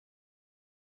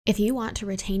If you want to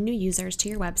retain new users to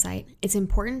your website, it's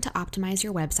important to optimize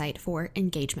your website for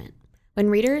engagement. When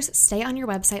readers stay on your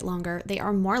website longer, they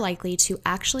are more likely to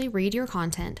actually read your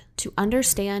content, to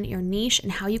understand your niche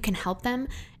and how you can help them,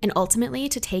 and ultimately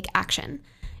to take action.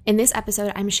 In this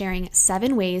episode, I'm sharing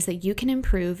 7 ways that you can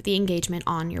improve the engagement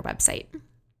on your website.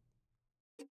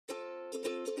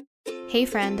 Hey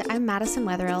friend, I'm Madison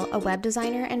Wetherill, a web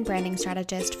designer and branding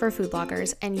strategist for food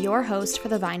bloggers and your host for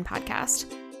the Vine podcast.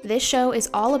 This show is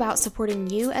all about supporting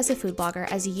you as a food blogger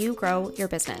as you grow your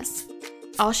business.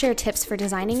 I'll share tips for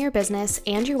designing your business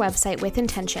and your website with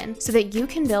intention so that you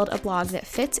can build a blog that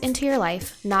fits into your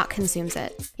life, not consumes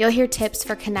it. You'll hear tips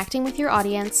for connecting with your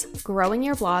audience, growing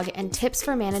your blog, and tips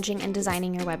for managing and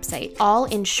designing your website, all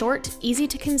in short, easy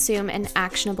to consume, and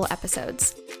actionable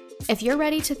episodes. If you're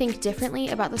ready to think differently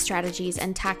about the strategies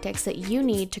and tactics that you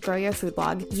need to grow your food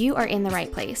blog, you are in the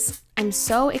right place. I'm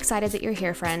so excited that you're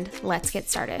here, friend. Let's get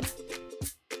started.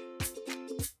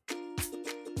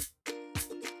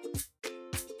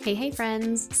 Hey,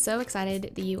 friends. So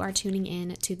excited that you are tuning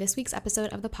in to this week's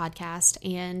episode of the podcast,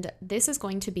 and this is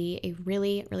going to be a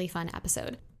really, really fun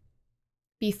episode.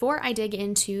 Before I dig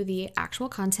into the actual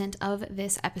content of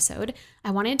this episode,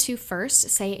 I wanted to first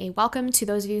say a welcome to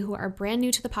those of you who are brand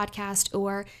new to the podcast,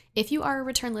 or if you are a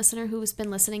return listener who's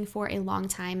been listening for a long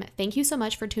time, thank you so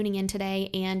much for tuning in today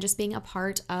and just being a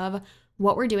part of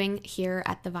what we're doing here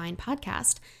at the Vine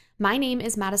podcast. My name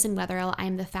is Madison Wetherill.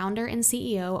 I'm the founder and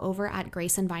CEO over at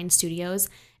Grace and Vine Studios.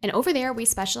 And over there, we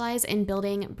specialize in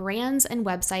building brands and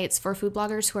websites for food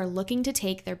bloggers who are looking to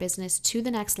take their business to the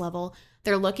next level.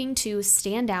 They're looking to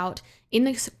stand out in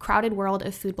the crowded world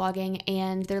of food blogging,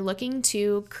 and they're looking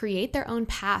to create their own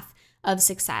path of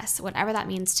success, whatever that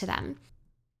means to them.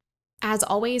 As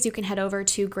always, you can head over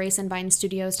to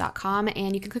graceandvinestudios.com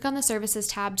and you can click on the services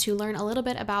tab to learn a little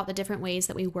bit about the different ways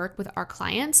that we work with our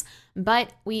clients.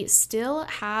 But we still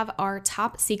have our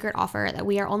top secret offer that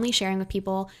we are only sharing with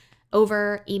people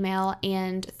over email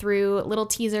and through little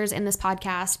teasers in this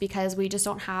podcast because we just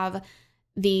don't have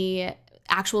the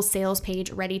actual sales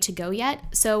page ready to go yet.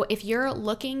 So if you're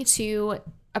looking to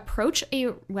approach a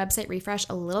website refresh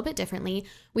a little bit differently,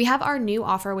 we have our new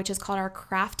offer, which is called our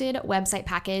Crafted Website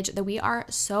Package, that we are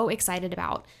so excited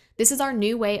about. This is our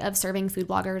new way of serving food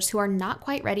bloggers who are not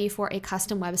quite ready for a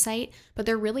custom website, but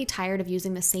they're really tired of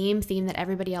using the same theme that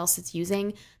everybody else is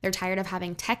using. They're tired of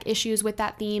having tech issues with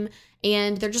that theme,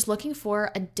 and they're just looking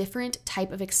for a different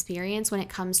type of experience when it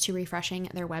comes to refreshing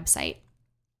their website.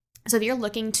 So if you're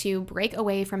looking to break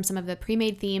away from some of the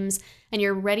pre-made themes and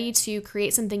you're ready to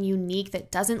create something unique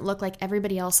that doesn't look like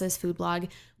everybody else's food blog,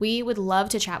 we would love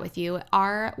to chat with you.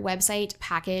 Our website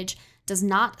package does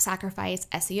not sacrifice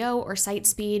SEO or site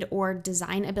speed or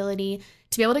design ability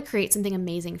to be able to create something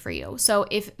amazing for you. So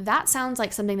if that sounds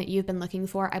like something that you've been looking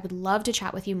for, I would love to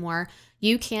chat with you more.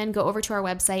 You can go over to our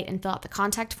website and fill out the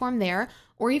contact form there,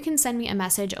 or you can send me a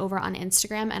message over on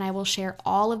Instagram and I will share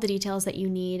all of the details that you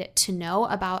need to know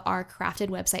about our Crafted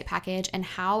Website Package and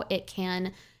how it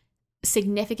can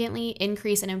significantly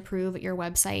increase and improve your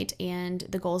website and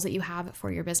the goals that you have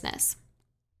for your business.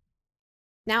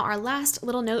 Now, our last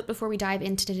little note before we dive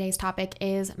into today's topic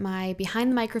is my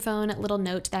behind the microphone little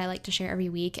note that I like to share every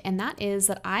week, and that is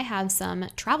that I have some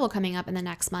travel coming up in the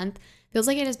next month. Feels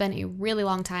like it has been a really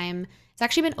long time. It's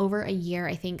actually been over a year,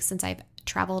 I think, since I've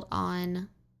traveled on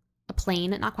a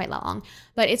plane, not quite that long,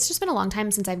 but it's just been a long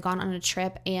time since I've gone on a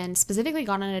trip, and specifically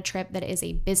gone on a trip that is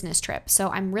a business trip. So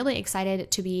I'm really excited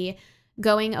to be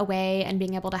going away and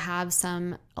being able to have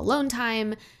some alone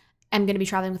time. I'm going to be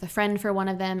traveling with a friend for one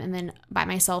of them and then by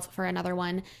myself for another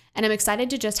one. And I'm excited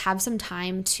to just have some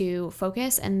time to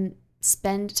focus and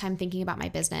spend time thinking about my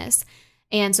business.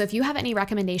 And so if you have any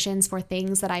recommendations for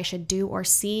things that I should do or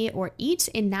see or eat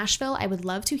in Nashville, I would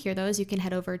love to hear those. You can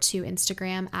head over to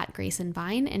Instagram at Grace and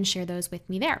Vine and share those with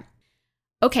me there.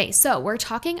 Okay, so we're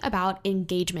talking about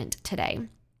engagement today.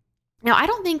 Now, I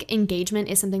don't think engagement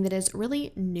is something that is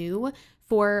really new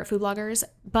for food bloggers,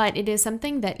 but it is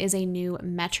something that is a new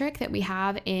metric that we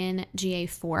have in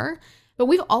GA4. But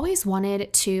we've always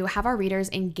wanted to have our readers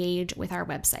engage with our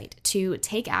website, to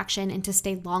take action and to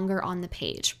stay longer on the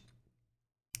page.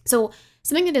 So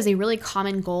something that is a really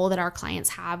common goal that our clients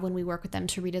have when we work with them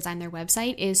to redesign their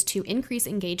website is to increase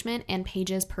engagement and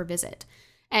pages per visit.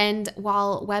 And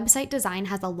while website design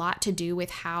has a lot to do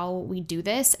with how we do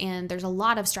this, and there's a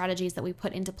lot of strategies that we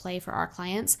put into play for our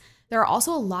clients, there are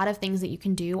also a lot of things that you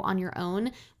can do on your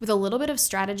own with a little bit of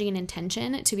strategy and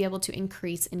intention to be able to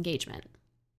increase engagement.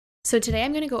 So today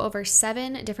I'm going to go over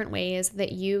 7 different ways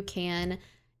that you can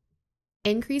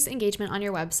increase engagement on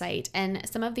your website. And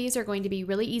some of these are going to be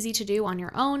really easy to do on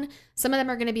your own. Some of them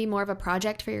are going to be more of a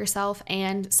project for yourself.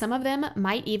 And some of them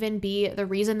might even be the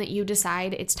reason that you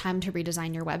decide it's time to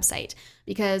redesign your website.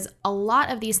 Because a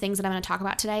lot of these things that I'm going to talk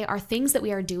about today are things that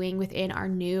we are doing within our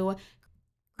new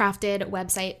crafted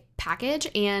website package.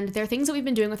 And they're things that we've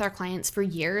been doing with our clients for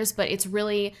years, but it's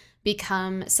really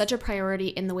become such a priority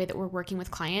in the way that we're working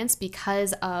with clients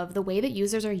because of the way that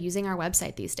users are using our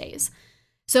website these days.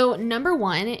 So number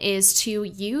one is to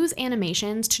use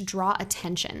animations to draw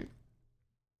attention.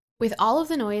 With all of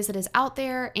the noise that is out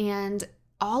there and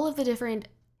all of the different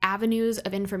avenues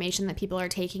of information that people are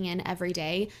taking in every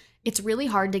day, it's really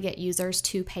hard to get users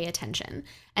to pay attention.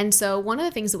 And so one of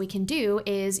the things that we can do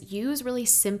is use really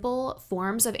simple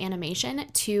forms of animation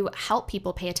to help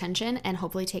people pay attention and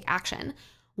hopefully take action.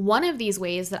 One of these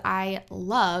ways that I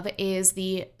love is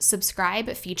the subscribe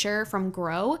feature from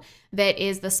Grow that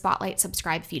is the Spotlight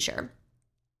subscribe feature.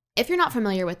 If you're not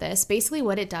familiar with this, basically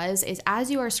what it does is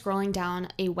as you are scrolling down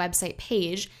a website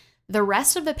page, the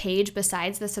rest of the page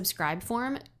besides the subscribe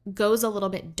form goes a little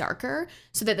bit darker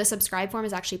so that the subscribe form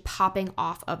is actually popping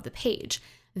off of the page.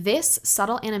 This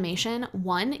subtle animation,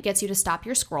 1, gets you to stop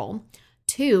your scroll,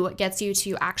 2, gets you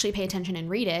to actually pay attention and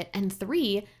read it, and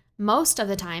 3, most of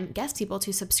the time gets people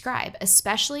to subscribe,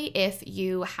 especially if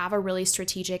you have a really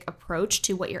strategic approach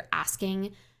to what you're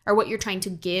asking or what you're trying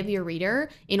to give your reader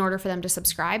in order for them to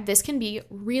subscribe. This can be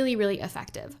really, really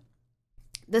effective.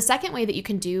 The second way that you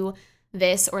can do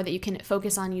this or that you can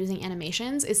focus on using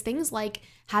animations is things like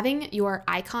having your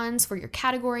icons for your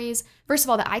categories. First of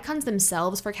all, the icons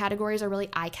themselves for categories are really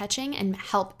eye-catching and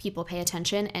help people pay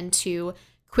attention and to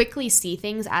quickly see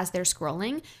things as they're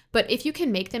scrolling. But if you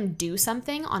can make them do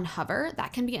something on hover,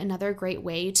 that can be another great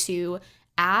way to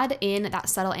add in that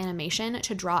subtle animation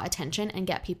to draw attention and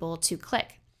get people to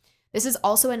click. This is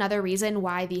also another reason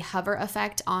why the hover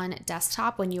effect on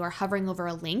desktop when you are hovering over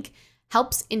a link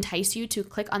helps entice you to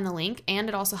click on the link, and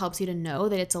it also helps you to know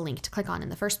that it's a link to click on in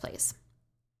the first place.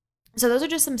 So those are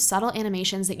just some subtle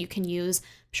animations that you can use.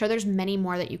 I'm sure there's many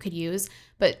more that you could use,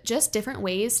 but just different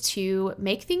ways to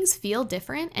make things feel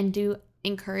different and to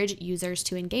encourage users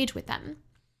to engage with them.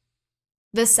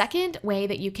 The second way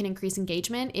that you can increase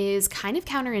engagement is kind of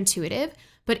counterintuitive,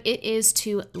 but it is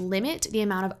to limit the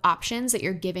amount of options that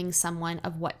you're giving someone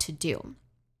of what to do.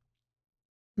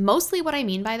 Mostly what I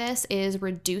mean by this is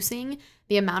reducing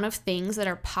the amount of things that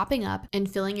are popping up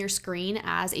and filling your screen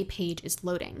as a page is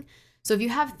loading. So if you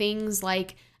have things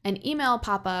like an email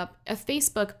pop-up, a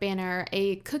Facebook banner,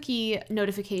 a cookie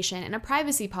notification, and a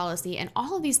privacy policy, and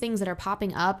all of these things that are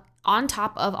popping up on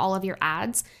top of all of your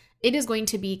ads, it is going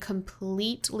to be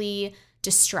completely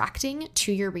distracting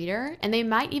to your reader, and they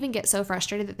might even get so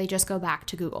frustrated that they just go back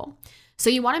to Google.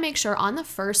 So you want to make sure on the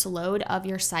first load of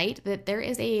your site that there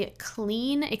is a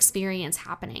clean experience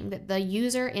happening, that the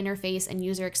user interface and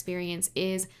user experience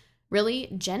is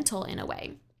really gentle in a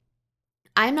way.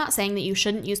 I'm not saying that you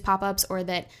shouldn't use pop-ups or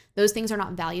that those things are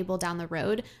not valuable down the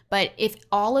road, but if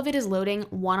all of it is loading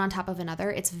one on top of another,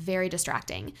 it's very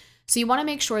distracting. So you want to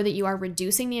make sure that you are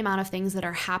reducing the amount of things that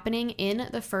are happening in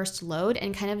the first load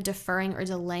and kind of deferring or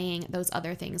delaying those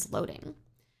other things loading.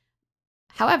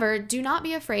 However, do not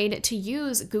be afraid to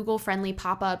use Google-friendly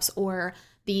pop-ups or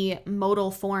the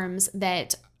modal forms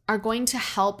that are going to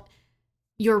help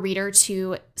your reader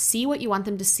to see what you want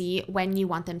them to see when you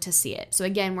want them to see it. So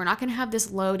again, we're not going to have this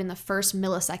load in the first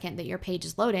millisecond that your page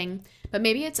is loading, but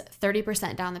maybe it's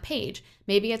 30% down the page.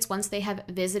 Maybe it's once they have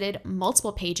visited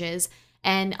multiple pages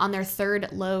and on their third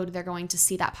load, they're going to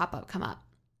see that pop-up come up.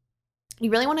 You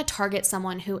really want to target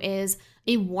someone who is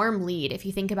a warm lead. If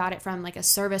you think about it from like a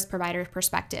service provider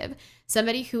perspective,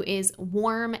 somebody who is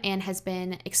warm and has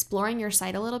been exploring your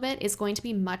site a little bit is going to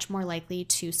be much more likely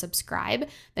to subscribe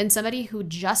than somebody who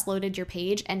just loaded your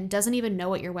page and doesn't even know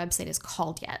what your website is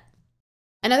called yet.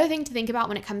 Another thing to think about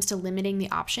when it comes to limiting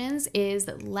the options is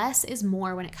that less is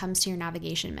more when it comes to your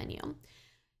navigation menu.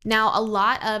 Now, a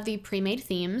lot of the pre-made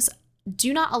themes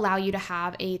do not allow you to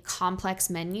have a complex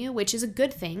menu, which is a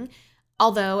good thing.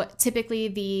 Although typically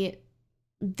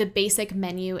the basic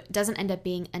menu doesn't end up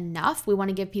being enough. We want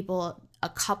to give people a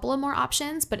couple of more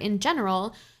options, but in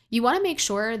general, you want to make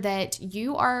sure that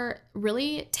you are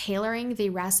really tailoring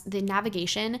the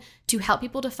navigation to help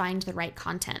people to find the right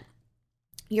content.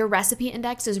 Your recipe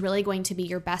index is really going to be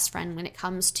your best friend when it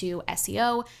comes to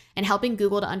SEO and helping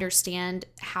Google to understand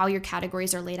how your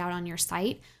categories are laid out on your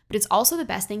site, but it's also the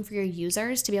best thing for your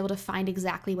users to be able to find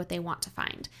exactly what they want to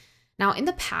find. Now, in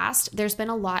the past, there's been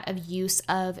a lot of use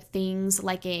of things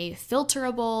like a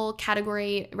filterable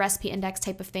category recipe index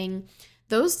type of thing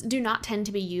those do not tend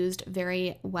to be used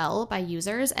very well by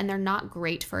users, and they're not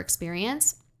great for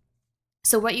experience.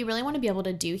 So what you really want to be able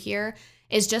to do here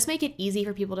is just make it easy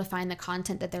for people to find the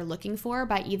content that they're looking for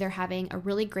by either having a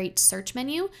really great search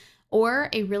menu or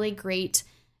a really great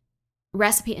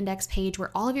recipe index page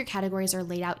where all of your categories are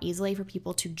laid out easily for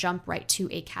people to jump right to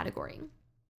a category.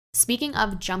 Speaking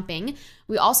of jumping,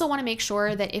 we also want to make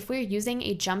sure that if we're using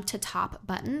a jump to top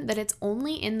button, that it's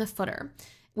only in the footer.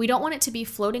 We don't want it to be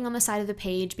floating on the side of the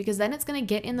page because then it's going to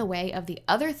get in the way of the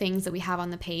other things that we have on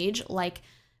the page, like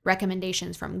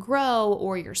recommendations from Grow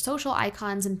or your social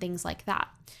icons and things like that.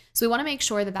 So we want to make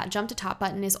sure that that jump to top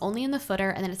button is only in the footer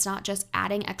and that it's not just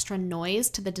adding extra noise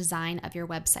to the design of your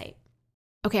website.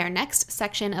 Okay, our next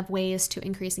section of ways to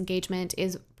increase engagement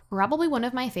is probably one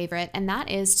of my favorite, and that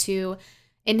is to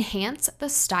enhance the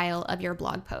style of your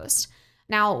blog post.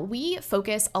 Now, we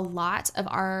focus a lot of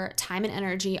our time and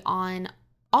energy on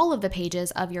all of the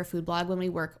pages of your food blog when we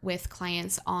work with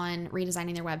clients on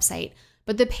redesigning their website.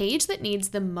 But the page that needs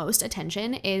the most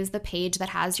attention is the page that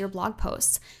has your blog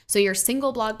posts. So your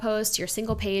single blog post, your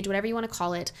single page, whatever you want to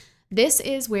call it, this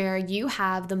is where you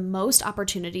have the most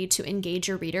opportunity to engage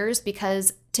your readers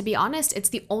because, to be honest, it's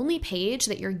the only page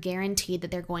that you're guaranteed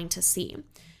that they're going to see.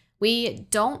 We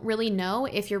don't really know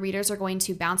if your readers are going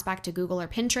to bounce back to Google or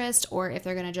Pinterest or if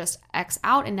they're going to just X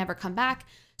out and never come back.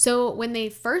 So when they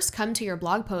first come to your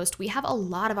blog post, we have a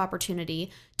lot of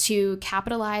opportunity to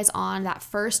capitalize on that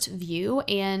first view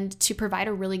and to provide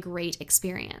a really great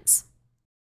experience.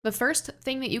 The first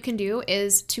thing that you can do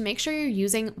is to make sure you're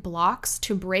using blocks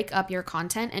to break up your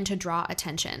content and to draw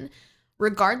attention.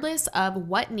 Regardless of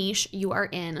what niche you are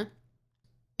in,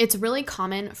 it's really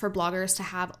common for bloggers to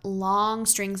have long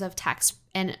strings of text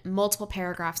and multiple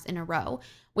paragraphs in a row.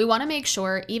 We want to make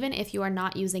sure, even if you are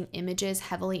not using images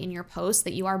heavily in your posts,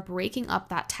 that you are breaking up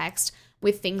that text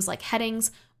with things like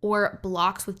headings or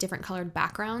blocks with different colored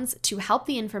backgrounds to help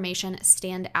the information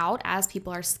stand out as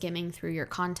people are skimming through your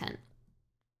content.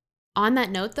 On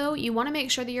that note, though, you want to make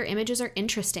sure that your images are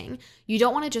interesting. You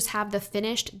don't want to just have the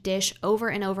finished dish over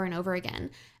and over and over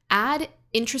again. Add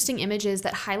interesting images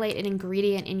that highlight an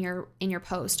ingredient in your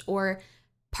post or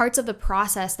parts of the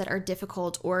process that are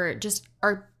difficult or just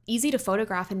are easy to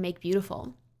photograph and make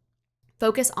beautiful.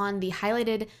 Focus on the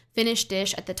highlighted finished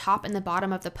dish at the top and the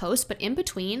bottom of the post, but in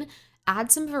between,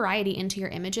 add some variety into your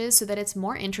images so that it's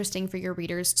more interesting for your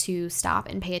readers to stop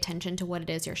and pay attention to what it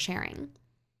is you're sharing.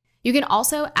 You can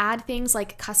also add things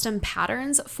like custom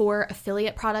patterns for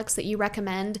affiliate products that you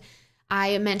recommend.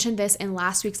 I mentioned this in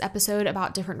last week's episode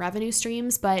about different revenue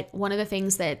streams, but one of the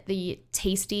things that the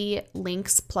Tasty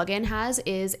Links plugin has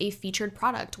is a featured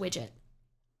product widget.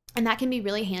 And that can be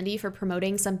really handy for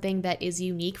promoting something that is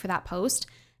unique for that post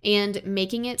and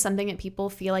making it something that people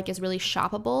feel like is really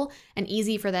shoppable and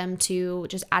easy for them to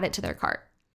just add it to their cart.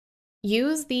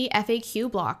 Use the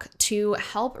FAQ block to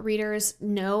help readers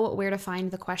know where to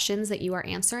find the questions that you are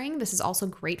answering. This is also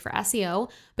great for SEO,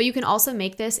 but you can also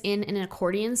make this in an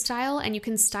accordion style, and you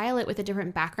can style it with a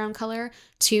different background color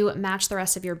to match the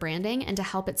rest of your branding and to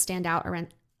help it stand out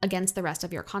against the rest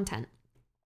of your content.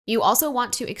 You also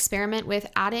want to experiment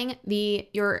with adding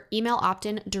your email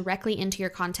opt-in directly into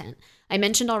your content. I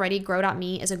mentioned already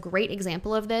Grow.me is a great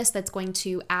example of this that's going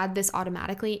to add this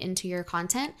automatically into your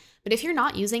content. But if you're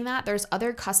not using that, there's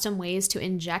other custom ways to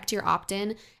inject your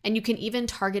opt-in, and you can even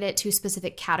target it to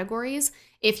specific categories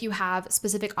if you have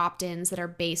specific opt-ins that are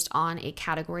based on a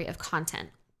category of content.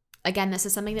 Again, this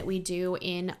is something that we do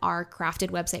in our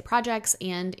crafted website projects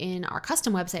and in our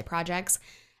custom website projects.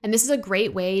 And this is a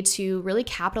great way to really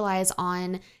capitalize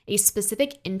on a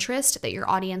specific interest that your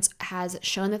audience has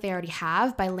shown that they already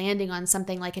have by landing on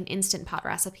something like an Instant Pot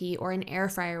recipe or an air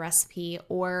fryer recipe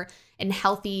or a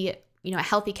healthy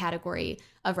category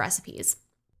of recipes.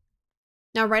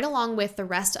 Now, right along with the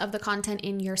rest of the content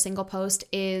in your single post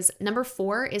is number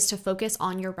 4 is to focus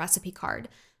on your recipe card.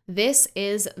 This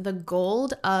is the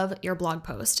gold of your blog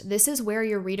post. This is where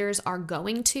your readers are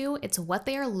going to. It's what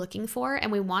they are looking for, and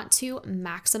we want to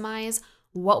maximize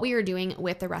what we are doing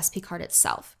with the recipe card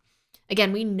itself.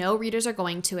 Again, we know readers are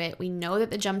going to it. We know that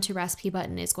the jump to recipe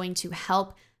button is going to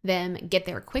help them get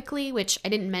there quickly, which I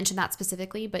didn't mention that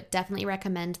specifically, but definitely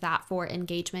recommend that for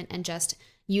engagement and just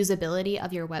usability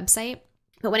of your website.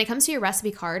 But when it comes to your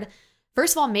recipe card,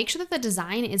 first of all, make sure that the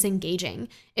design is engaging.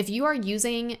 If you are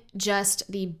using just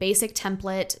the basic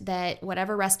template that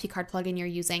whatever recipe card plugin you're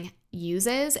using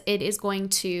uses, it is going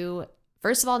to,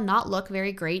 first of all, not look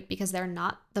very great because they're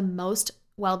not the most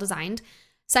well designed.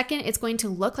 Second, it's going to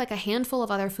look like a handful of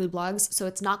other food blogs, so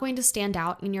it's not going to stand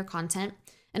out in your content.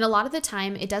 And a lot of the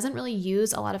time, it doesn't really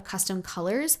use a lot of custom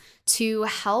colors to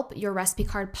help your recipe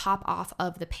card pop off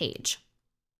of the page.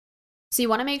 So you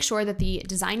want to make sure that the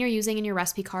design you're using in your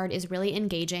recipe card is really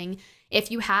engaging. If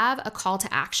you have a call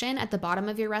to action at the bottom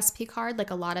of your recipe card,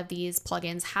 like a lot of these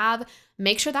plugins have,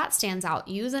 make sure that stands out.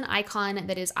 Use an icon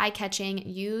that is eye-catching.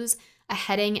 Use a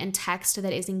heading and text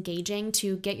that is engaging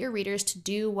to get your readers to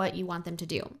do what you want them to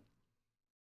do.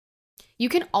 You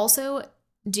can also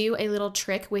do a little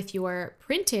trick with your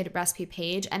printed recipe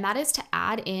page, and that is to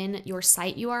add in your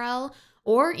site URL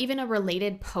or even a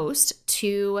related post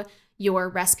to your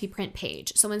recipe print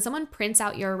page. So when someone prints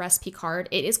out your recipe card,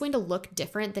 it is going to look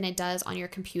different than it does on your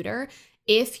computer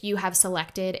if you have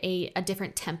selected a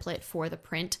different template for the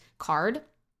print card.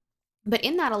 But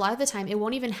in that, a lot of the time, it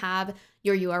won't even have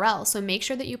your URL. So make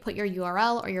sure that you put your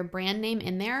URL or your brand name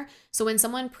in there. So when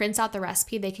someone prints out the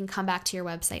recipe, they can come back to your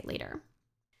website later.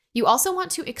 You also want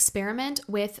to experiment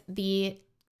with the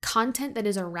content that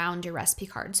is around your recipe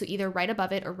card. So either right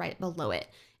above it or right below it.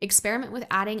 Experiment with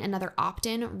adding another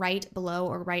opt-in right below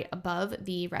or right above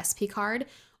the recipe card,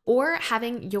 or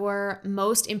having your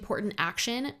most important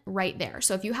action right there.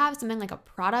 So if you have something like a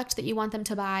product that you want them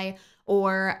to buy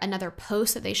or another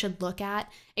post that they should look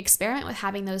at, experiment with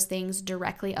having those things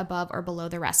directly above or below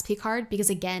the recipe card, because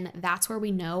again, that's where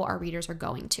we know our readers are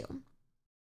going to.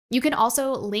 You can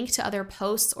also link to other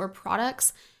posts or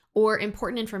products or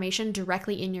important information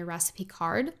directly in your recipe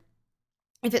card.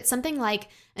 If it's something like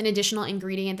an additional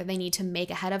ingredient that they need to make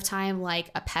ahead of time,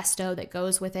 like a pesto that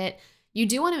goes with it, you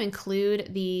do want to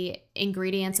include the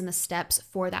ingredients and the steps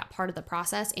for that part of the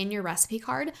process in your recipe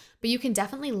card, but you can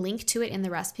definitely link to it in the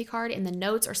recipe card, in the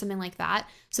notes or something like that,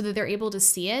 so that they're able to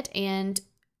see it.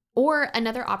 Or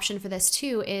another option for this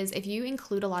too is if you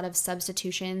include a lot of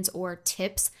substitutions or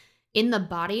tips in the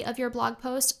body of your blog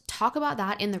post, talk about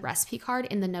that in the recipe card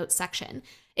in the notes section.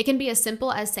 It can be as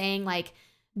simple as saying like,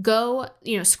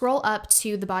 scroll up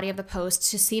to the body of the post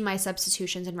to see my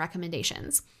substitutions and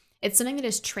recommendations. It's something that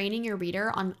is training your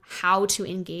reader on how to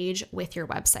engage with your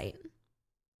website.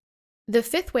 The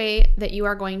fifth way that you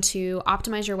are going to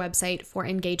optimize your website for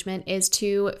engagement is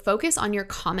to focus on your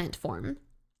comment form.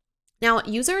 Now,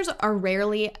 users are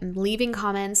rarely leaving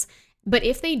comments, but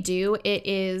if they do, it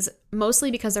is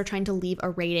mostly because they're trying to leave a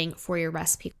rating for your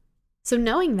recipe. So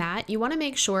knowing that, you want to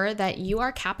make sure that you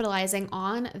are capitalizing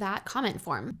on that comment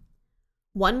form.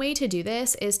 One way to do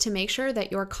this is to make sure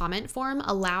that your comment form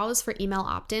allows for email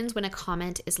opt-ins when a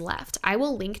comment is left. I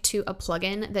will link to a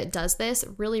plugin that does this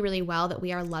really, really well that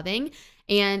we are loving.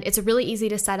 And it's really easy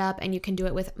to set up, and you can do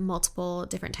it with multiple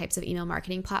different types of email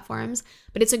marketing platforms.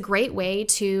 But it's a great way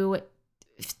to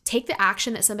take the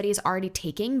action that somebody is already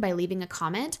taking by leaving a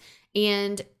comment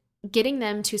and getting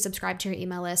them to subscribe to your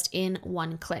email list in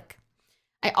one click.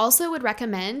 I also would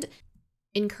recommend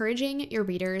encouraging your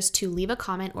readers to leave a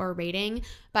comment or a rating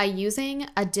by using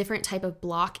a different type of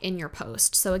block in your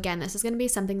post. So again, this is going to be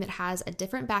something that has a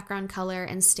different background color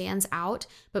and stands out,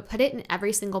 but put it in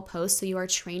every single post so you are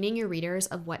training your readers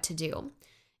of what to do.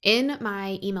 In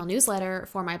my email newsletter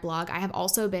for my blog, I have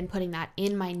also been putting that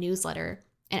in my newsletter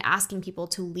and asking people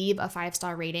to leave a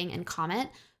 5-star rating and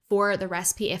comment for the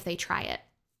recipe if they try it.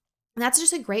 And that's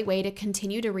just a great way to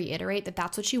continue to reiterate that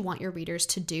that's what you want your readers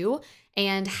to do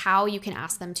and how you can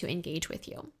ask them to engage with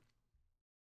you.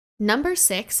 Number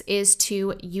 6 is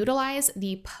to utilize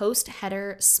the post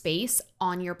header space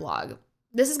on your blog.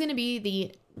 This is going to be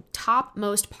the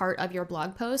topmost part of your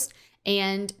blog post,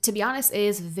 and to be honest, it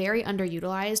is very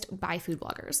underutilized by food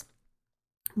bloggers.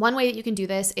 One way that you can do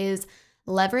this is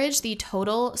leverage the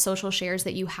total social shares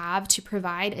that you have to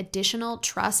provide additional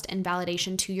trust and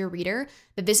validation to your reader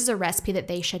that this is a recipe that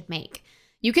they should make.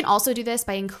 You can also do this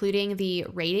by including the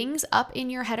ratings up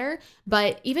in your header,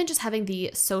 but even just having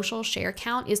the social share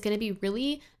count is going to be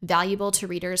really valuable to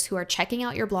readers who are checking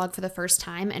out your blog for the first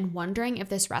time and wondering if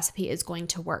this recipe is going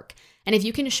to work. And if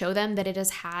you can show them that it has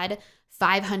had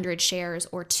 500 shares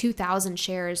or 2,000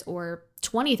 shares or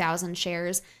 20,000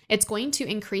 shares, it's going to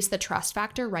increase the trust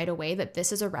factor right away that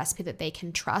this is a recipe that they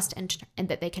can trust and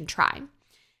that they can try.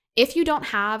 If you don't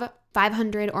have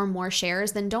 500 or more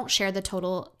shares, then don't share the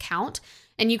total count.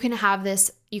 And you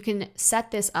can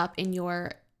set this up in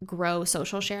your Grow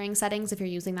social sharing settings if you're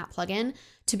using that plugin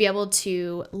to be able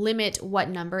to limit what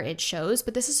number it shows.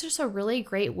 But this is just a really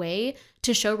great way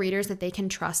to show readers that they can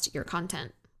trust your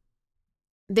content.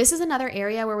 This is another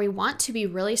area where we want to be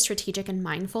really strategic and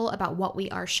mindful about what we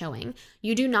are showing.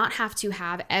 You do not have to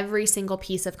have every single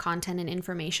piece of content and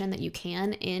information that you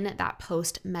can in that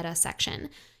post meta section.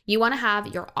 You want to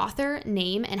have your author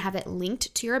name and have it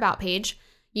linked to your about page.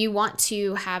 You want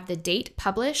to have the date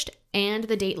published and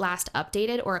the date last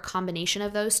updated, or a combination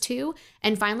of those two.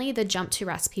 And finally, the jump to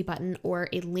recipe button or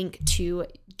a link to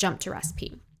jump to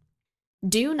recipe.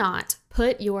 Do not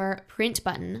put your print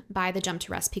button by the Jump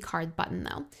to Recipe card button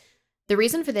though. The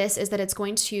reason for this is that it's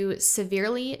going to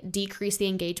severely decrease the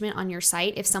engagement on your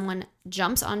site if someone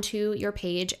jumps onto your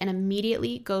page and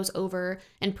immediately goes over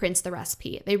and prints the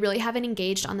recipe. They really haven't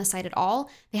engaged on the site at all.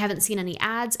 They haven't seen any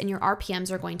ads, and your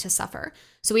RPMs are going to suffer.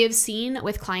 So we have seen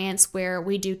with clients where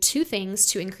we do two things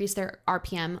to increase their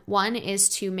RPM. One is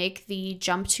to make the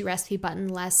Jump to Recipe button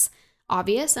less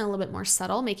obvious and a little bit more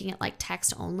subtle, making it like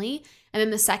text only. And then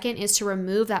the second is to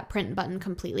remove that print button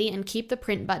completely and keep the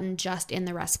print button just in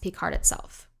the recipe card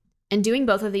itself. And doing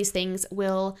both of these things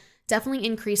will definitely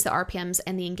increase the RPMs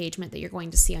and the engagement that you're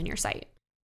going to see on your site.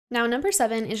 Now, number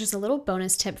 7 is just a little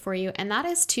bonus tip for you, and that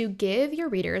is to give your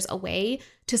readers a way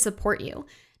to support you.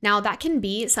 Now, that can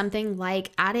be something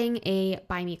like adding a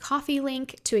Buy Me Coffee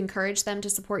link to encourage them to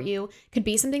support you. Could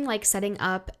be something like setting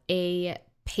up a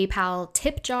PayPal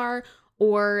tip jar,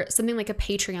 or something like a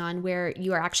Patreon where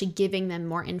you are actually giving them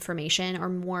more information or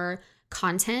more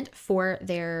content for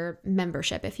their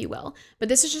membership, if you will. But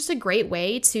this is just a great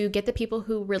way to get the people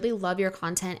who really love your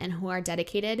content and who are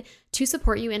dedicated to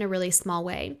support you in a really small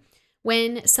way.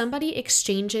 When somebody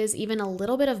exchanges even a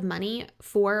little bit of money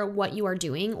for what you are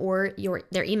doing, or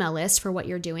their email list for what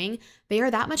you're doing, they are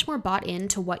that much more bought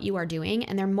into what you are doing,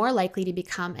 and they're more likely to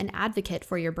become an advocate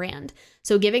for your brand.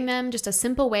 So giving them just a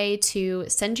simple way to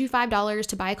send you $5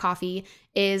 to buy coffee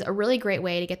is a really great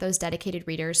way to get those dedicated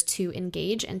readers to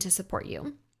engage and to support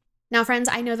you. Now, friends,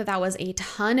 I know that was a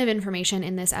ton of information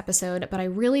in this episode, but I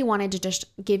really wanted to just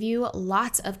give you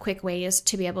lots of quick ways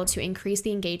to be able to increase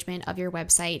the engagement of your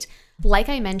website. Like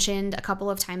I mentioned a couple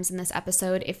of times in this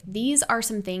episode, if these are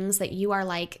some things that you are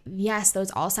like, yes,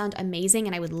 those all sound amazing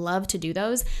and I would love to do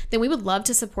those, then we would love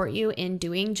to support you in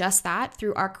doing just that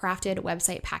through our crafted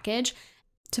website package.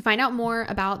 To find out more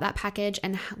about that package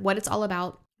and what it's all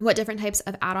about, what different types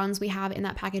of add-ons we have in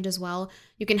that package as well,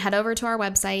 you can head over to our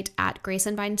website at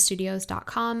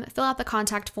graceandvinestudios.com, fill out the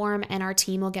contact form, and our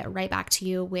team will get right back to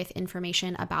you with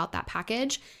information about that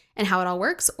package and how it all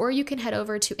works. Or you can head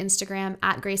over to Instagram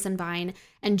at graceandvine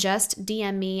and just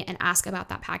DM me and ask about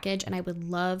that package, and I would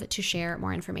love to share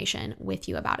more information with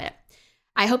you about it.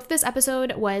 I hope this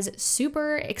episode was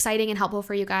super exciting and helpful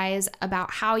for you guys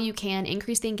about how you can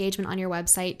increase the engagement on your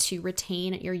website to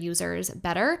retain your users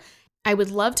better. I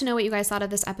would love to know what you guys thought of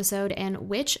this episode and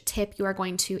which tip you are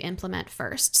going to implement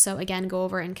first. So again, go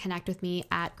over and connect with me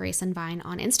at Grace and Vine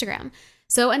on Instagram.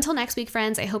 So until next week,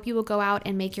 friends, I hope you will go out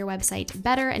and make your website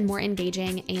better and more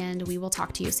engaging, and we will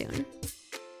talk to you soon.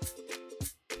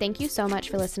 Thank you so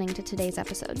much for listening to today's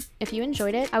episode. If you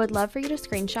enjoyed it, I would love for you to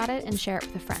screenshot it and share it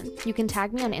with a friend. You can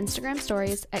tag me on Instagram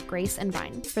stories at Grace and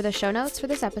Vine. For the show notes for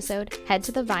this episode, head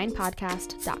to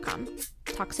thevinepodcast.com.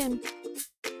 Talk soon.